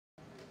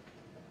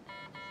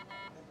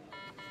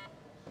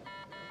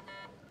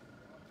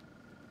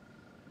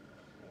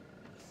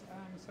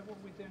So what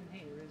we're doing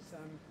here is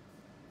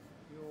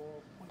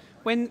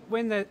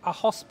when a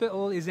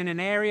hospital is in an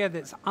area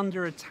that's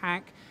under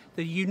attack,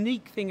 the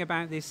unique thing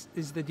about this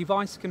is the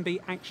device can be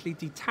actually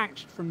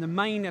detached from the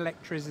main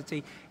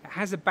electricity. It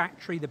has a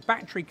battery, the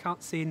battery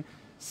cuts in,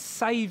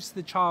 saves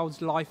the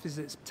child's life as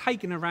it's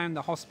taken around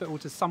the hospital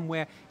to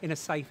somewhere in a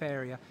safe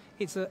area.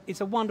 It's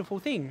a wonderful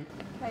thing.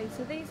 Okay,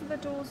 so these are the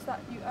doors that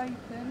you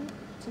open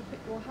to put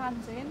your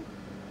hands in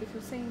if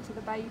you're seeing to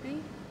the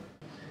baby.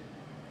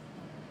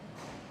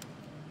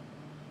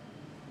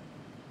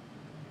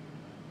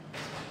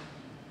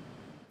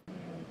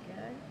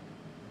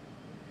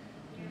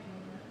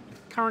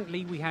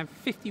 Currently we have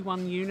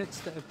 51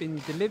 units that have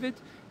been delivered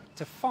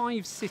to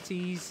 5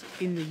 cities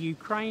in the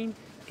Ukraine.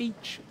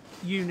 Each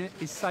unit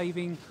is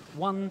saving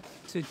 1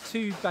 to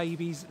 2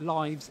 babies'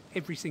 lives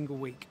every single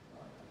week.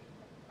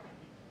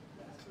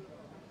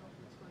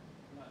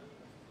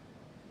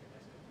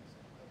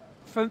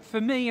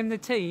 For me and the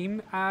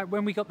team,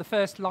 when we got the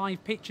first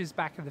live pictures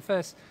back of the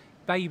first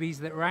babies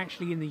that were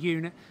actually in the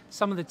unit,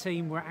 some of the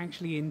team were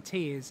actually in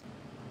tears.